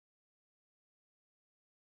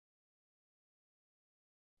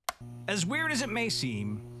As weird as it may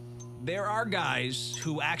seem, there are guys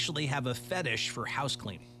who actually have a fetish for house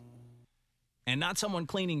cleaning. And not someone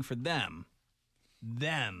cleaning for them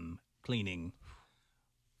cleaning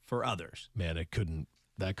for others. Man, that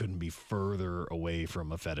couldn't be further away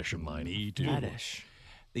from a fetish of mine. Me too. Fetish.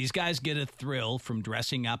 These guys get a thrill from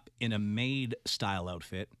dressing up in a maid-style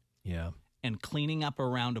outfit and cleaning up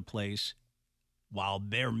around a place while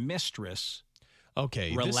their mistress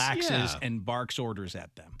relaxes and barks orders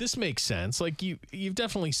at them. This makes sense. Like you've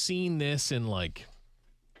definitely seen this in like,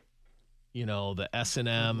 you know, the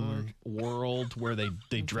S&M world where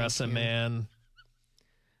they dress a man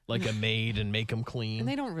like a maid and make him clean. And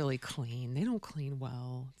they don't really clean. They don't clean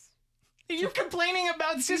well. You're complaining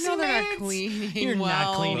about Sissy they're Maids? not cleaning You're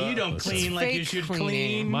well. not cleaning. You don't clean like you should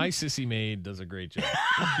clean. My Sissy Maid does a great job.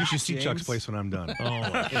 You should see Chuck's place when I'm done. Oh,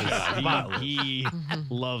 my God. He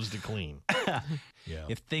loves to clean. Yeah.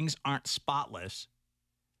 If things aren't spotless,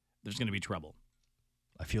 there's going to be trouble.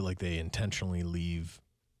 I feel like they intentionally leave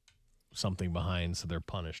something behind so they're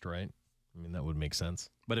punished, right? I mean, that would make sense.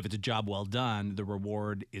 But if it's a job well done, the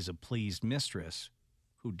reward is a pleased mistress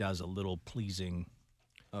who does a little pleasing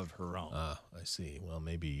of her own. I see. Well,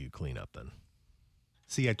 maybe you clean up then.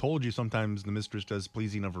 See, I told you sometimes the mistress does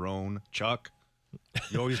pleasing of her own. Chuck,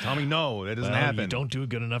 you always tell me no, that doesn't happen. You don't do a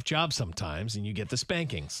good enough job sometimes, and you get the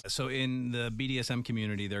spankings. So in the BDSM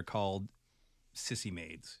community, they're called Sissy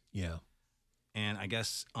Maids. Yeah. And I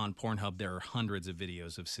guess on Pornhub, there are hundreds of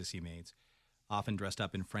videos of Sissy Maids, often dressed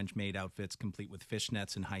up in French maid outfits, complete with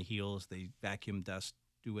fishnets and high heels. They vacuum, dust,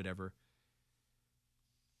 do whatever.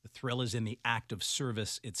 The thrill is in the act of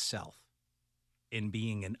service itself, in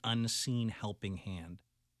being an unseen helping hand.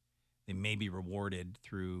 They may be rewarded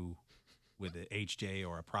with an HJ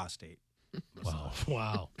or a prostate.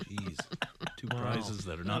 Wow. Jeez. Two prizes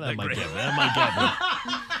that are not that that might great. get me. That might get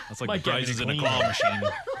me. That's like Might the get me prizes to in a clean claw it. machine.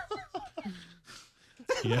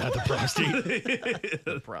 Yeah, the prostate.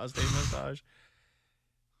 The prostate massage.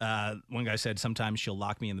 One guy said, sometimes she'll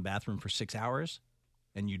lock me in the bathroom for 6 hours,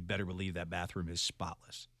 and you'd better believe that bathroom is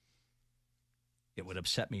spotless. It would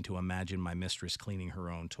upset me to imagine my mistress cleaning her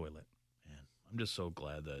own toilet. Man, I'm just so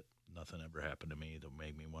glad that nothing ever happened to me that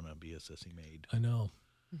made me want to be a sissy maid. I know.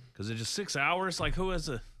 Because it's just 6 hours. Like, who has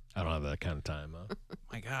a... I don't have that kind of time.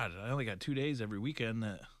 My God, I only got 2 days every weekend.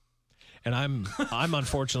 And I'm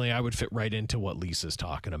unfortunately, I would fit right into what Lisa's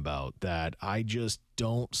talking about, that I just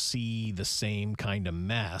don't see the same kind of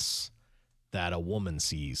mess that a woman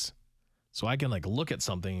sees. So I can like look at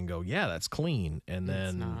something and go, yeah, that's clean. And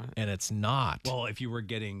then, it's not. Well, if you were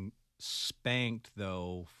getting spanked,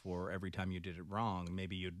 though, for every time you did it wrong,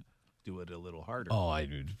 maybe you'd do it a little harder. Oh, I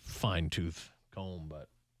would fine tooth comb, but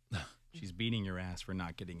she's beating your ass for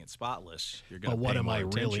not getting it spotless. You're gonna but what pay am more I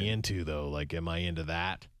attention. really into though? Like, am I into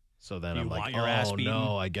that? So then You I'm like, want your ass oh beaten?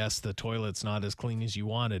 no, I guess the toilet's not as clean as you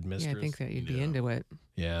wanted, mistress. Yeah, I think that you'd be into it.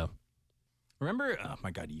 Yeah. Remember, oh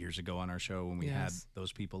my God, years ago on our show when we had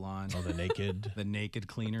those people on? Oh, the naked. The naked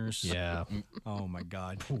cleaners. Yeah. Oh my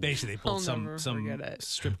God. Basically, they pulled some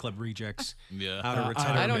strip club rejects out of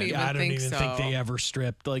retirement. I don't even think they ever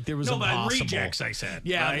stripped. Like there was no, but impossible. rejects, I said.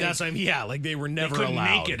 Yeah, right? that's what I mean. Yeah, like they were never couldn't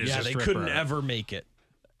allowed. make it as yeah, a they stripper. couldn't ever make it.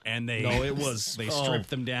 And they they oh, stripped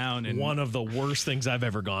them down and one of the worst things I've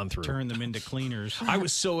ever gone through. turned them into cleaners. I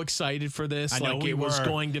was so excited for this. I know like we it was were.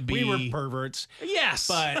 going to be. We were perverts. Yes,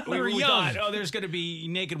 But we were we young. thought, oh, there's going to be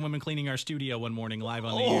naked women cleaning our studio one morning live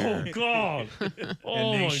on the air. Oh God!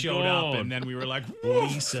 And they showed up, and then we were like,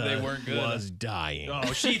 Lisa They weren't good. was dying.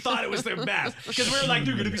 oh, she thought it was their best. Because we were like,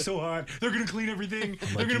 they're going to be so hot. They're going to clean everything.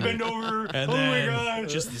 They're going to bend over. And oh, then my God.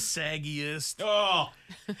 just the saggiest. Oh,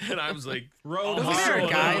 And I was like, road Wasn't there a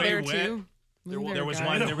hard, guy way there wet. too? There Wasn't was a guy?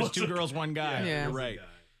 one. There was two girls, one guy. Yeah. You're right.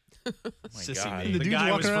 Sissy God. Maid. The The dude's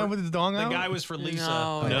guy walking was around for- with his dong The out? guy was for Lisa.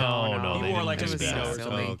 No, He they wore like a didn't do speedo that. or So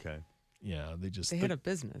something. Oh, okay. Yeah, they just They had a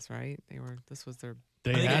business, right? This was their.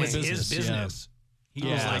 they I think had it was a his yeah. business. He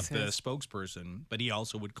Yeah. was like It was the his. spokesperson, but he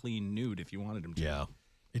also would clean nude if you wanted him to. Yeah,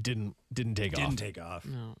 it didn't take off. Didn't take off.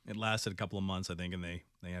 No. It lasted a couple of months, I think, and they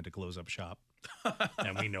had to close up shop.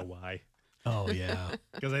 And we know why. Oh yeah.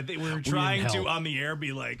 Because I think we were didn't trying to help. on the air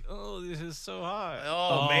be like, "Oh, this is so hot."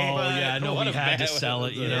 Oh, man. yeah. No, What we a had to bad- sell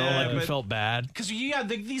it. You know, Yeah, like we but- felt bad. Because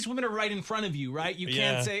these women are right in front of you, right? You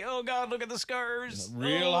Yeah. can't say, "Oh God, look at the scars."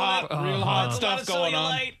 Real Oh, hot, a lot- real a hot lot stuff of going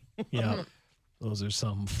on. cellulite. Yeah, those are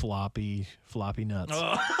some floppy nuts.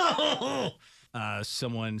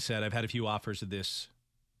 Someone said, I've had a few offers of this,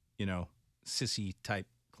 sissy type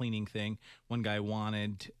cleaning thing. One guy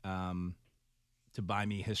wanted to buy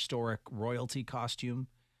me historic royalty costume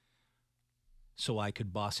so I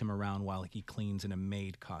could boss him around while he cleans in a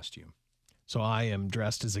maid costume. So I am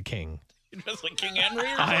dressed as a king. You're dressed like King Henry?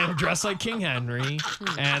 I am dressed like King Henry,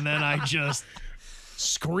 and then I just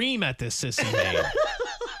scream at this sissy maid.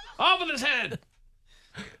 Off with his head!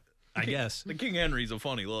 I guess. The King Henry's a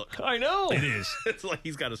funny look. I know. It is. It's like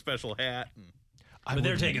he's got a special hat. And, But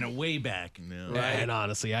they're taking it way back. yeah. And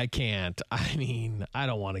honestly, I can't. I mean, I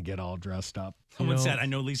don't want to get all dressed up. Someone said, I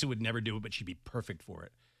know Lisa would never do it, but she'd be perfect for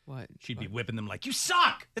it. What? She'd be whipping them like, you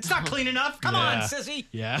suck. It's not clean enough. Come on, sissy.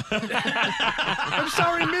 Yeah. I'm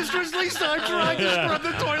sorry, Mistress Lisa. I tried to scrub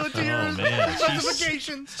the toilet to your man.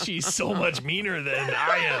 specifications. She's so much meaner than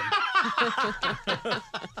I am.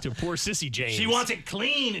 To poor sissy James. She wants it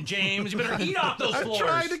clean, James. You better eat off those I'm floors.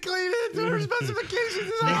 trying to clean it to her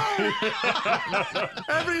specifications.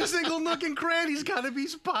 Every single nook and cranny's got to be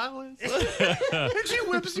spotless. And she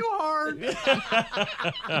whips you hard.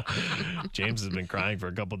 James has been crying for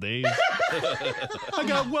a couple days. I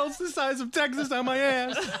got welts the size of Texas on my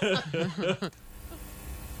ass.